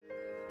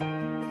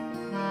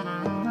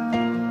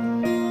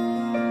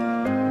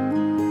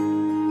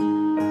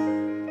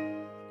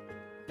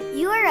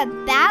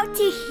about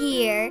to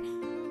hear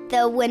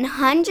the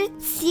 100th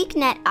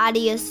SeekNet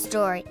audio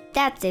story.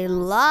 That's a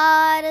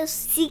lot of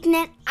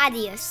SeekNet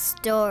audio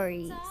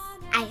stories.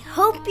 I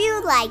hope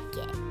you like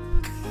it.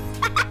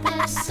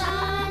 The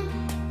sun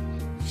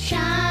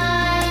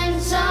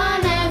shines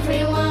on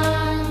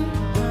everyone.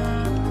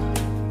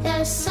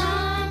 The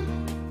sun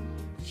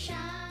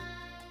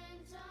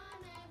shines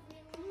on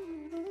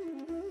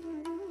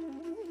everyone.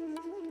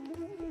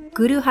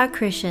 Guru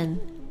HarKrishan,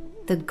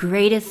 the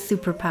greatest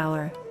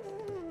superpower.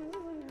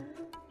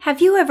 Have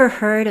you ever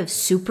heard of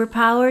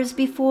superpowers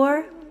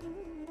before?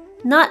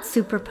 Not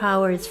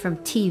superpowers from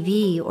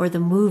TV or the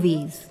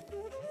movies,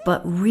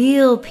 but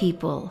real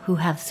people who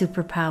have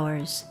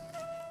superpowers.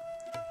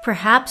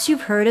 Perhaps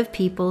you've heard of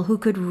people who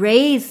could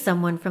raise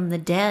someone from the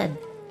dead,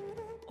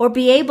 or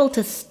be able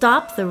to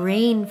stop the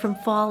rain from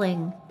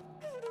falling,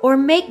 or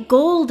make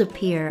gold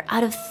appear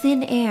out of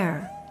thin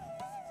air.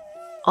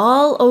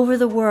 All over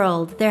the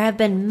world, there have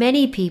been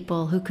many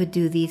people who could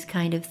do these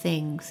kind of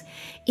things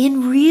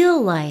in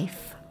real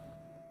life.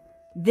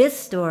 This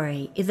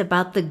story is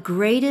about the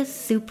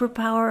greatest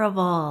superpower of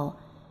all,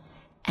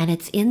 and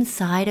it's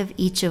inside of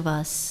each of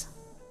us.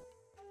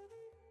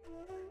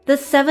 The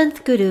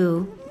seventh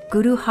Guru,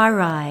 Guru Har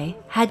Rai,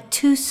 had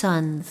 2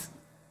 sons.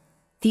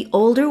 The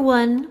older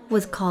one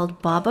was called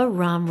Baba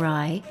Ram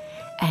Rai,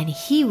 and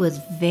he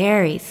was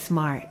very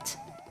smart.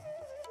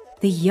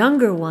 The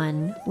younger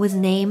one was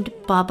named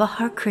Baba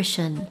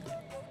HarKrishan,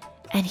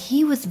 and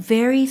he was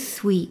very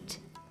sweet,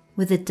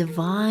 with a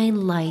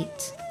divine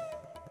light.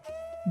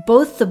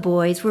 Both the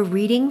boys were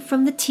reading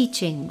from the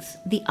teachings,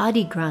 the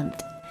Adi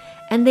Granth,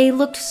 and they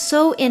looked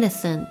so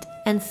innocent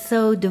and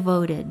so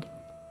devoted.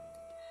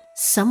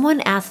 Someone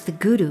asked the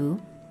Guru,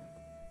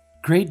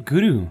 Great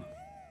Guru,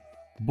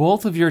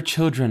 both of your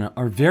children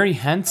are very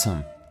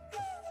handsome.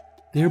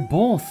 They're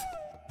both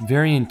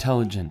very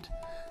intelligent,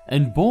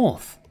 and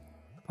both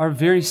are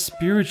very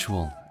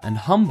spiritual and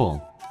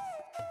humble.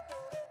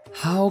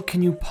 How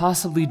can you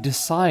possibly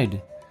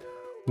decide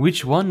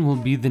which one will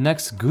be the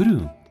next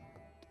Guru?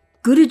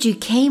 Guruji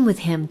came with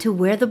him to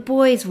where the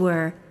boys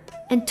were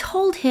and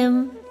told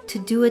him to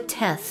do a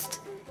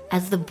test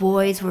as the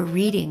boys were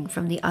reading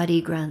from the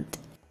Adi Granth.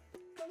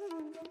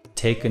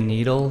 Take a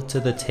needle to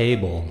the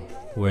table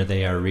where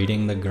they are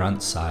reading the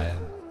Granth Sahib.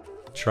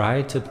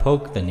 Try to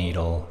poke the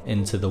needle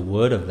into the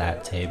wood of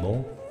that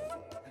table.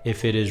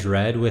 If it is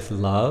read with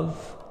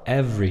love,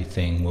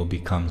 everything will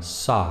become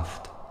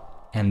soft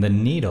and the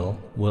needle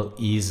will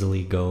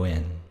easily go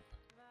in.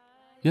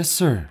 Yes,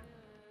 sir.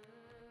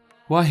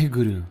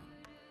 Waheguru.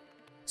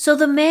 So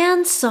the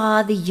man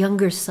saw the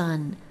younger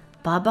son,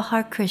 Baba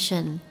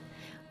HarKrishan,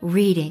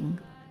 reading.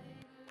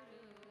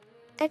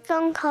 Ek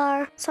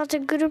Onkar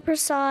Satguru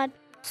Prasad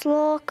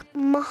Slok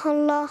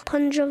Mahalla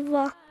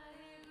Panjava.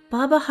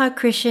 Baba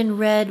HarKrishan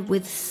read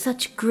with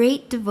such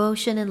great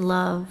devotion and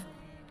love.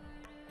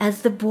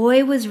 As the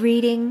boy was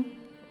reading,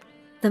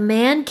 the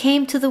man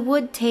came to the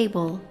wood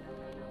table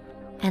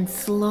and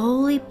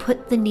slowly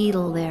put the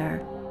needle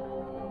there.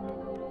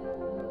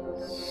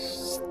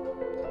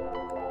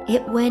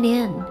 It went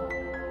in,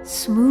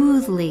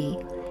 smoothly,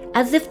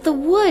 as if the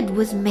wood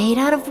was made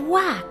out of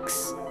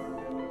wax.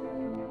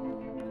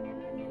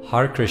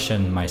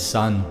 HarKrishan, my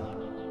son,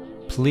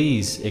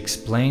 please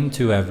explain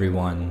to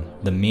everyone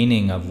the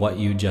meaning of what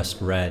you just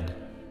read.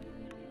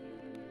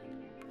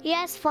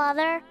 Yes,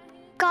 Father.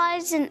 God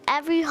is in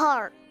every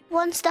heart.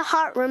 Once the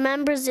heart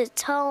remembers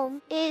its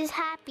home, it is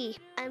happy,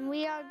 and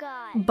we are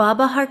God.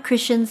 Baba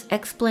HarKrishan's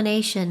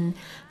explanation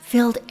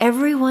filled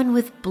everyone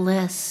with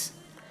bliss.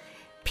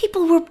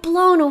 People were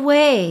blown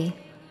away.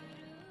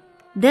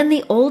 Then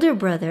the older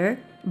brother,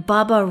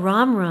 Baba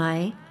Ram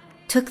Rai,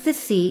 took the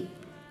seat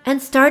and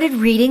started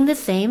reading the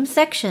same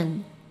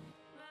section.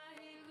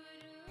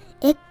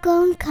 Ek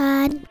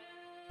Onkar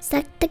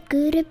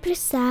Satguru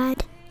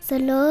Prasad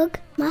Salog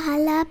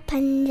Mahala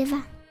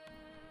Panjava.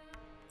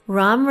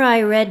 Ram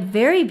Rai read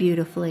very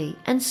beautifully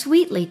and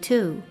sweetly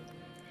too.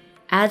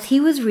 As he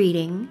was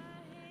reading,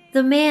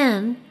 the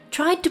man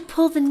tried to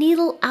pull the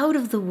needle out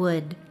of the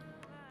wood.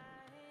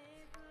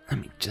 Let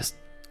me just...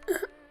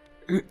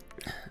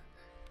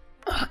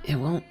 It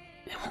won't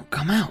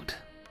come out.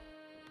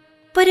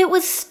 But it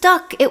was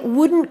stuck. It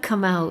wouldn't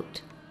come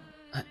out.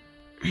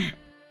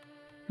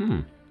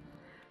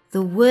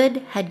 The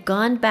wood had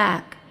gone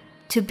back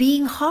to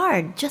being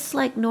hard, just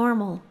like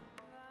normal.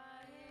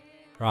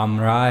 Ram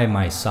Rai,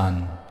 my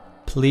son,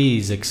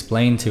 please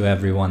explain to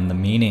everyone the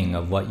meaning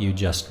of what you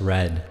just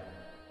read.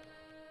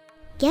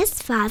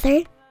 Yes,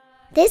 Father.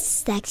 This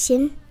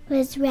section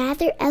was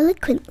rather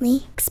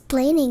eloquently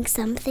explaining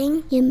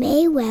something you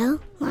may well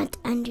want to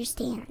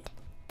understand.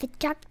 The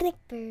chocolate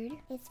bird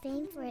is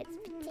famed for its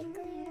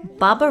particular...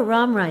 Baba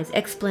Ram Rai's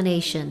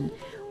explanation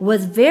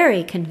was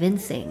very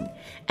convincing,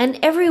 and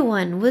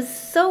everyone was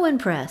so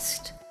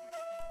impressed.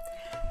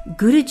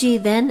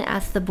 Guruji then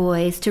asked the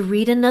boys to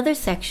read another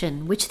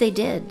section, which they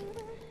did.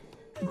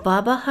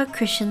 Baba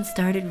HarKrishan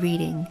started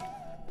reading.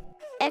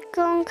 Ek एक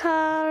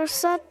ओंकार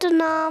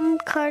सतनाम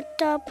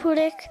करता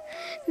पुरख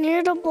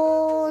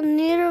निर्भय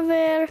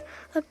निर्वैर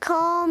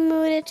अकाल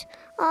मूरत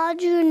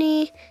आजुनी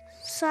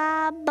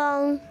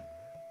साबं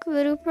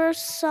Guru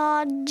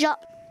Prasad Jap.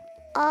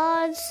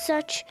 Ad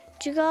such,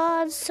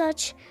 Jagad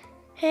such,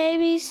 Hey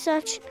be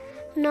such,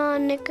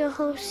 Nanak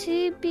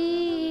hosi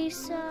be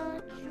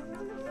such.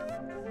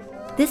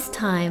 This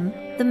time,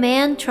 the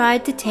man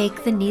tried to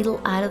take the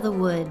needle out of the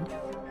wood.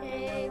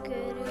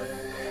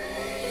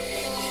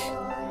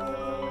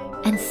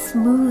 And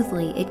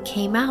smoothly it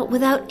came out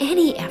without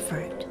any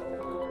effort.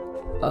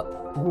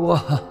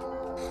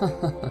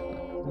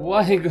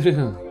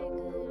 Waheguru.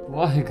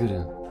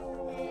 Waheguru.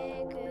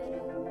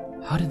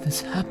 How did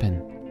this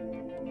happen?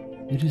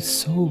 It is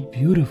so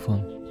beautiful.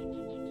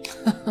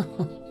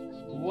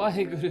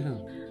 Waheguru.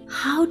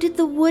 How did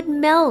the wood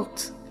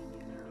melt?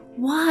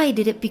 Why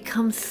did it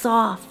become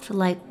soft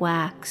like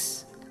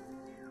wax?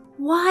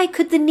 Why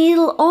could the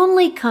needle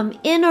only come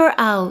in or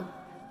out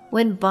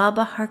when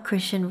Baba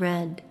HarKrishan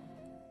read?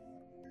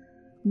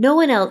 No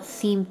one else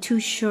seemed too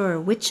sure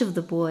which of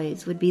the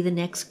boys would be the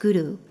next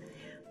Guru,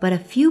 but a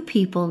few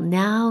people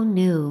now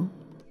knew.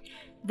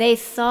 They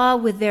saw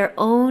with their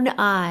own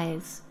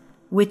eyes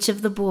which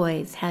of the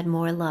boys had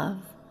more love.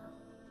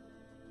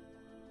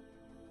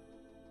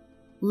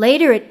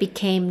 Later it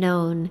became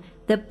known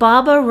that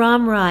Baba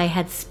Ram Rai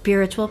had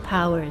spiritual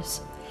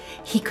powers.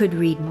 He could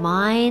read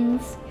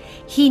minds,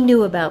 he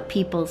knew about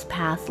people's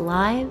past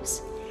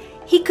lives,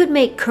 he could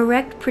make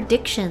correct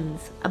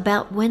predictions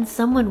about when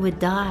someone would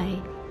die.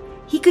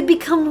 He could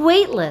become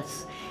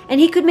weightless,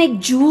 and he could make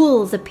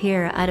jewels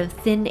appear out of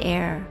thin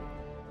air.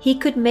 He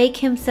could make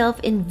himself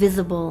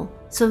invisible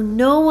so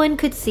no one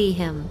could see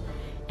him,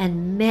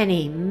 and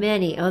many,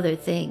 many other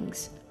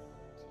things.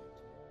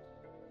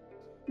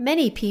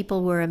 Many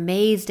people were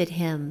amazed at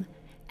him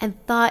and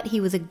thought he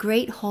was a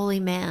great holy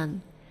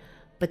man,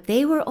 but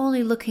they were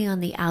only looking on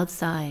the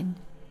outside.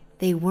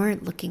 They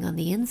weren't looking on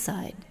the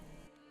inside.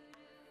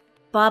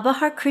 Baba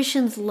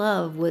HarKrishan's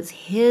love was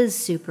his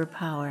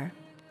superpower.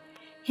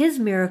 His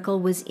miracle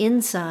was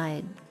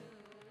inside.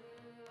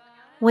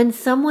 When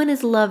someone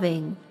is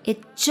loving,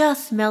 it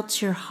just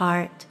melts your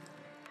heart.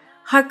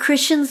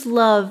 HarKrishan's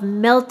love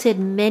melted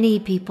many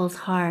people's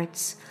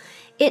hearts.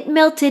 It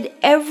melted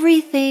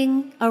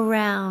everything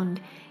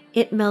around.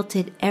 It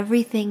melted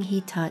everything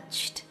he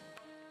touched.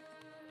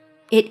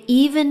 It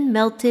even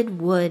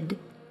melted wood.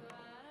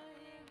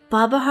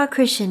 Baba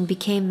HarKrishan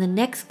became the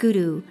next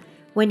Guru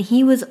when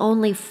he was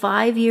only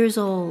 5 years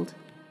old.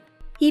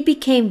 He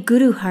became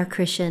Guru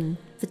HarKrishan,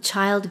 the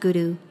child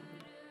Guru.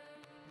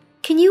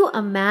 Can you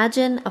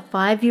imagine a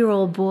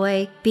 5-year-old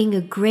boy being a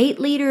great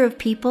leader of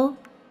people?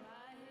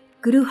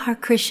 Guru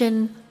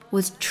HarKrishan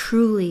was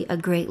truly a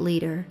great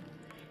leader,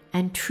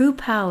 and true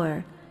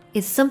power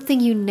is something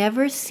you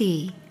never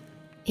see.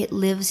 It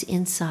lives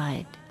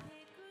inside.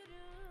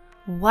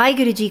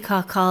 Waheguru Ji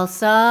Ka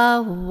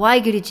Khalsa,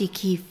 Waheguru Ji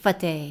Ki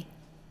Fateh.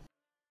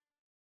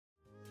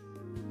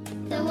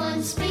 The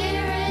one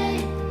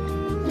spirit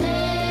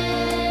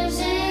lives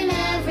in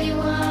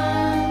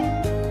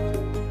everyone.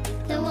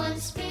 The one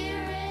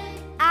spirit.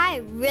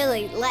 I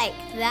really like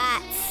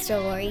that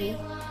story.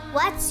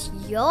 What's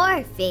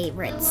your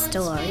favorite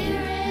story?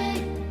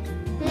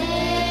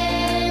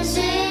 Lives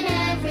in